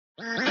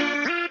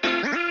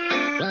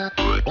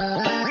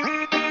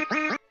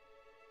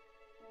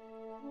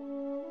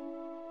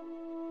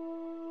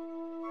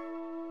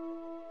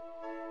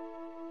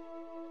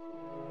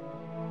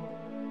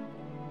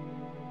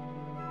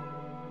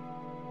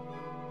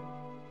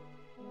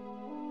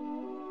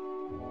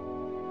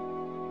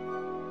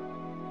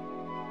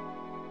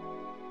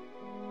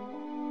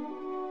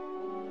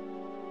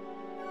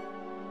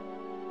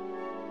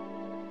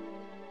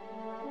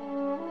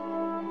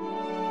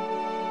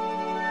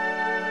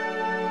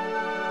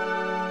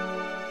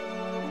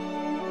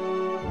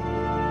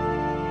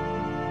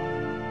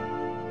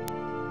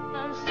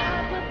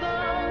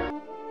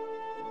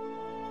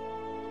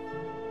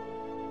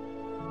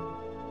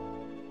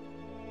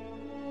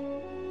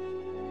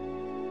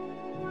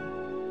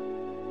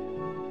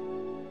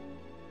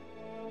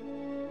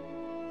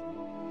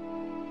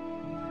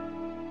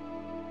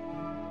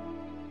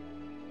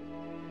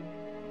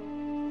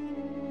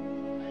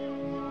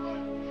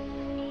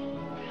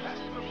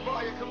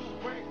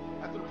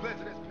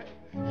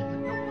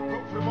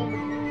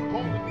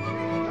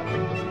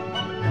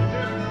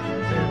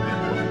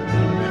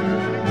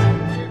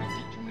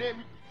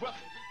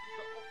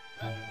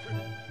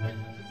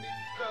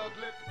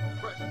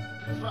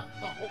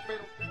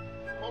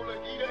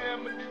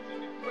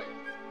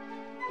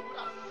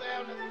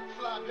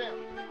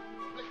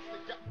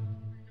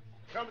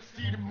Time to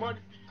see the money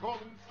be calling,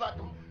 it's like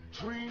I'm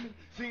dreaming.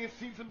 Seeing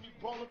scenes of me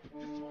ballin',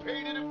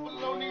 participated in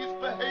felonious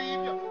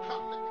behavior.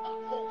 Cop the cop,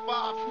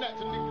 4-5, snatch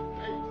a nigga's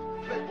page.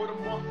 Play with a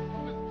monster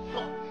from his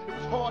soft. It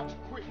was hard to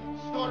quit.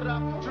 Started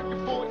out drinking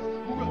 40s,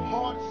 moving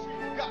hard as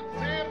shit. God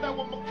damn, that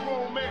was my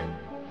grown man.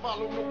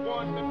 Follow the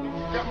one that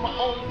got my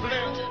own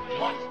plan.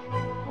 Watch.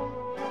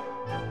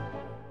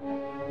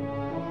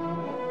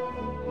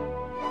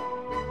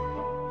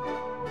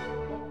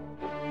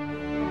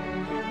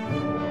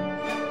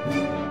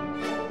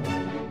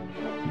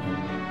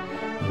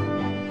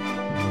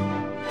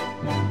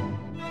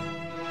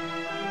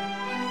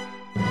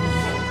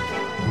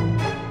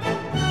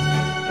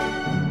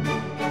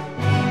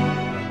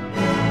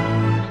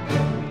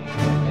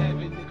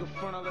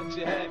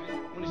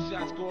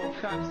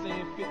 Cops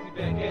saying 50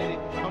 back at it.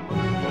 I'm a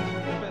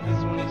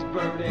feathers on these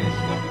bird ass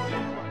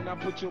niggas. And I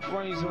put your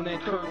brains on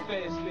that curve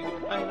fast,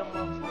 nigga. I ain't a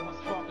monster, I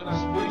spark and I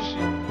spray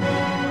shit.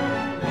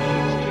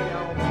 I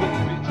don't pick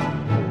bitch.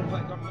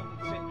 Like I'm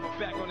militant,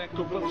 back on that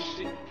gorilla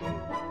shit.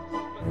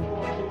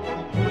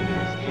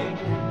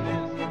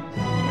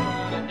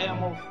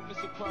 Ammo, if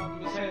it's a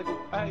problem, it's handled.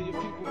 I hear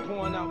your people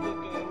pouring out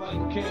liquor and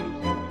lighting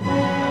candles.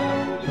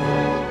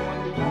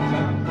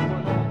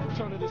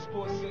 Turn to the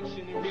sports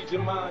section and read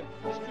your mind.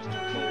 It's crystal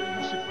clear,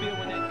 you should feel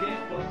when that gas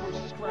ball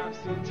versus crime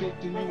scene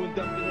taped and you end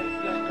up in that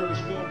black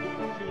curse film with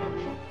the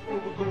funeral. We'll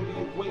go to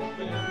your weight,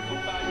 fam. We can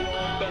buy you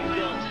all back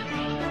up.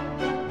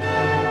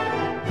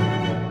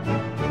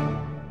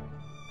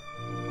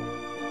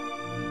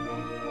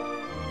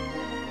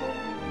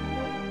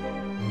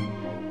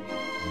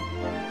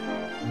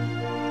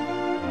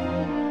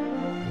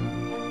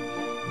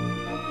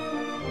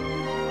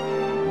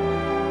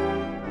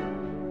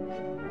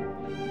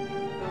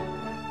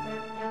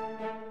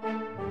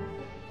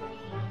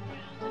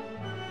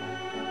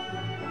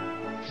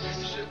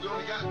 We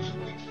only got 2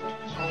 weeks to do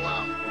this whole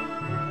album.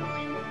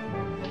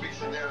 We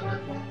sit down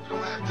there. We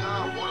don't have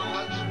time. Order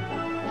lunch.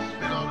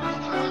 Spend all this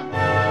time.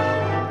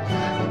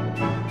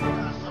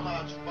 Somehow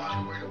just find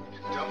a way to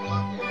double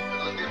up.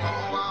 I did my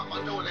whole album. I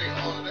know it ain't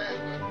all of that,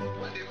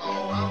 but I did my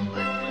whole album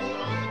like 3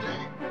 songs a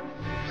day.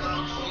 Cause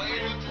I'm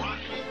slaying it,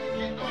 rocking it,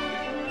 getting on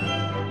it.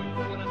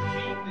 When I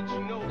speak, that you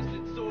notice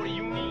it's sorta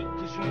unique.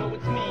 Cause you know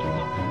it's me.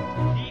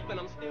 Deep and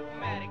I'm still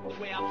matic the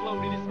way I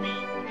floated this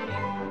beat.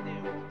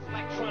 It's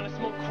like trying to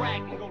smoke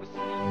crack and go to sleep.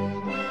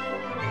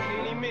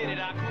 Any minute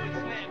I could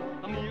snap.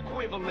 I'm the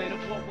equivalent of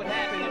what would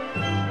happen if I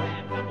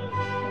snapped. I'm a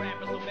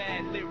rapper so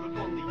bad lyrically.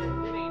 It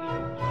ain't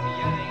even funny,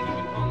 I ain't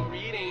even hungry.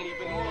 It ain't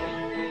even money.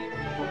 You can't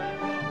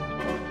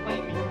play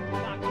me.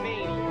 Not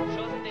mania,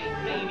 just ain't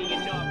zany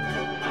enough.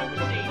 I'm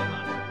shady, my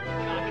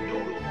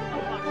cock-a-doodle.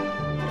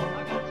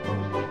 I got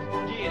screws.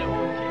 Yeah, the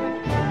whole kid.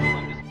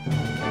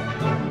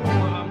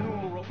 I'm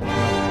numeral.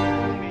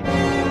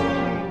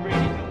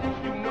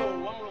 You know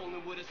I'm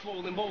rolling with a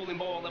swollen bowling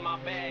ball in my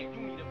bag.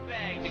 You need a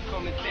bag to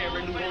come and tear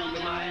a new hole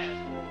in my ass.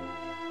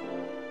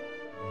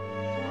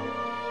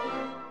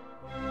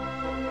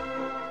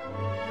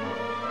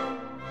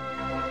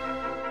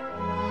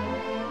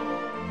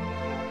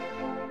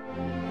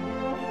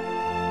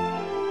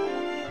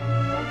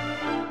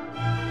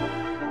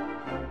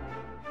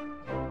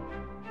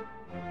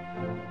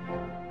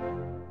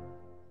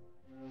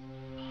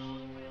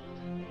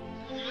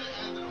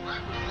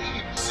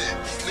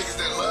 Niggas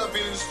that love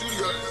being in the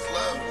studio, they just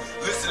love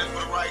listening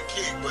for the right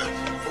kick. But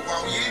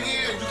while we in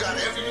here, you got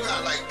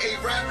like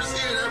 8 rappers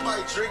here, and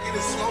everybody drinking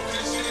and smoking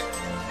and shit.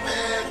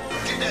 Man,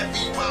 get that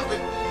beat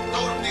popping,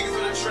 throw them niggas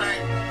on the track.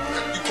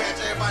 You catch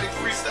everybody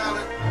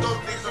freestyling, throw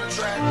them niggas on the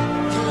track.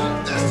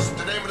 That's just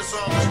the name of the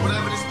song.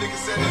 Whatever this nigga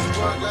said his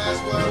last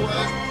word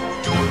was,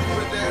 we do it,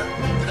 put it there.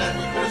 Then after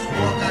we finish, we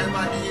walk out,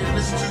 everybody here and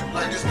listen to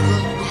like this the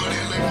hook, we go in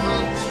there like the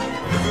hook.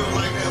 If you don't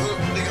like that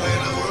hook, nigga lay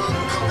that hook,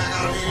 come back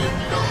out here,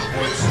 you know,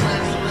 with his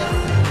tracks or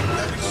whatever.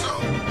 That'd be so.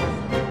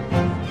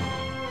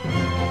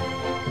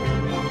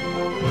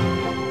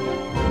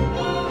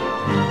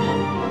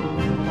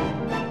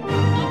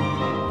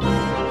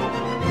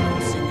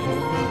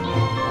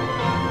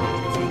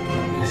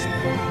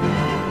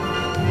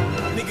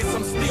 Niggas,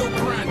 I'm still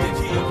grinding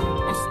here.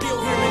 I'm still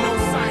hearing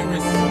those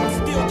sirens. I'm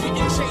still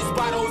getting chased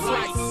by those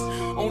lights.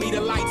 Only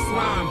the lights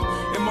lime,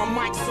 and my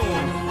mic's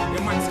on.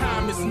 And my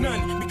time is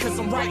none because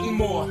I'm writing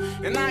more.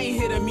 And I ain't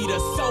here to meet a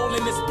soul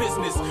in this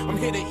business. I'm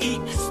here to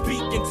eat,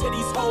 speak until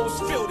these hoes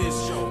feel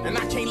this. And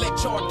I can't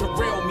let y'all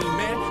derail me,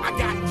 man. I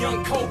got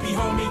young Kobe,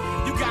 homie.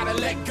 You gotta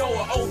let go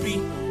of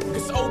Obi,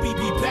 cause Obi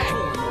be back.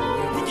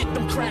 We get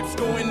them craps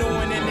going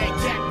on and that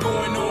yak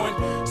going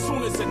on.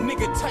 Soon as a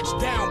nigga touch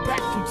down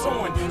back from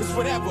torn, it's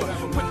whatever.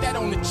 Put that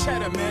on the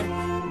cheddar,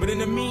 man. But in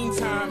the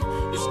meantime,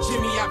 it's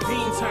Jimmy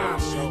Iovine time.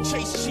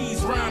 Chase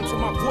cheese rhyme till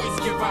my voice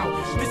give out.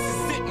 This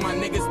is it, my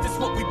niggas. This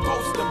what we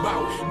boast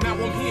about. Now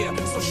I'm here,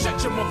 so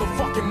shut your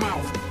motherfucking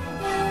mouth.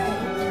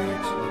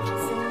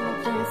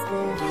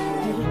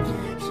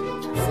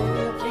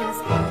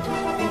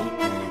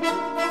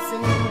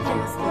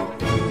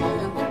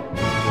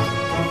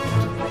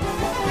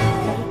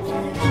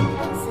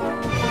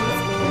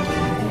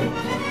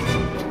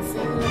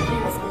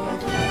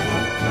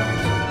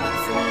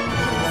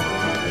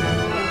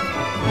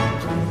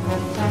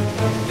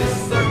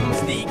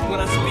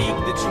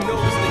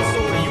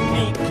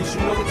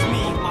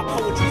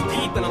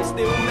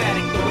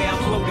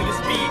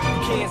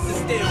 and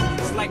still,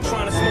 it's like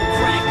trying to smoke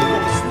crack and go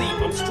to sleep.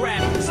 I'm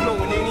strapped, it's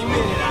knowing any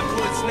minute I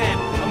could snap.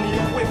 I'm the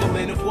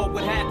equivalent of what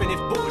would happen if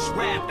Bush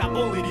rapped. I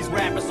bully these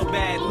rappers so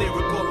bad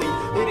lyrically.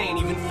 It ain't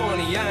even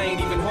funny, I ain't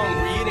even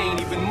hungry. It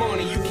ain't even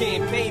money, you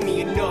can't pay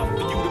me enough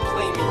for you to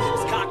play me.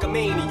 It's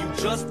cockamania,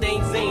 you just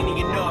ain't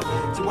zany enough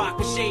to rock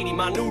with Shady.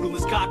 My noodle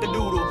is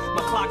cock-a-doodle,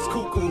 my clock's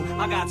cuckoo,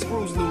 I got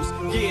screws loose.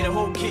 Yeah, the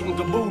whole kit and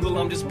caboodle,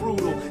 I'm just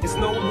brutal. It's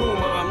no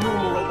rumor, I'm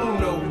numero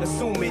uno.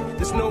 Assume it,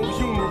 there's no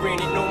humor in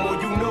it, no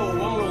more you know.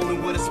 I'm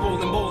rolling with a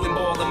swollen bowling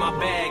ball in my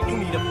bag. You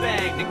need a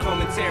bag to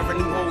come and tear a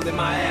new hole in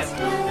my ass.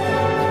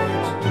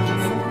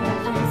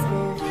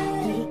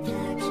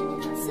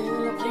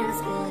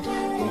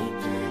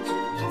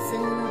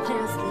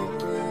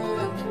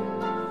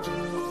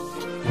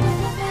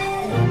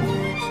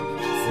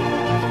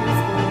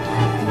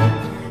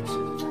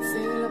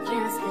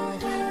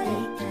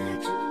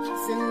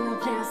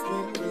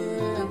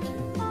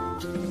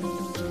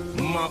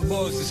 My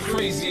buzz is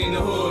crazy in the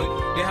hood,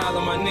 they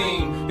holler my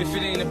name. If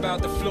it ain't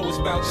about the flow, it's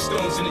about the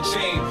stones in the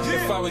chain.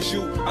 If I was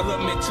you, I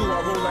love me too, I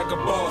roll like a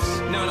boss.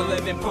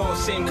 911 Paul,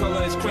 same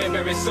color as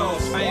cranberry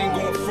sauce. I ain't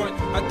going front,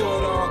 I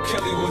thought R.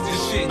 Kelly was the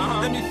shit.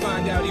 Let me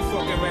find out he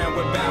fucking around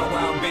with Bow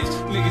Wow, bitch.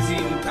 Niggas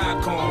eating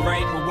popcorn,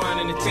 right, with wine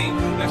in the tape.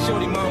 Now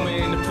shorty mama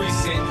in the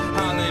precinct,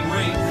 hollering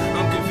rape.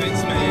 I'm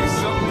convinced, man,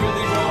 something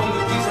really wrong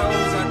with these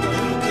hoes. I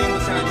thought Lil' Kim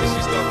was hot, then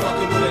she start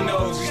fucking with her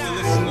nose. Used to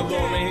listen to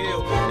Lauryn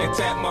Hill and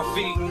tap my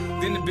feet.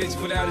 Then the bitch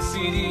put out a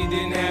CD,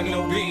 didn't have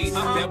no beats.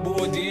 That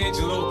boy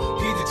D'Angelo,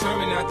 he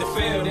determined not to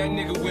fail. That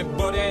nigga went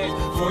butt ass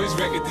for his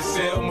record to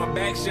sell. My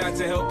back shot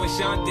to help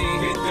Ashanti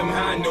hit them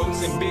high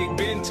notes. And Big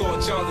Ben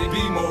taught Charlie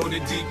B more the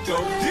deep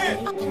throat.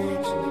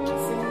 Yeah!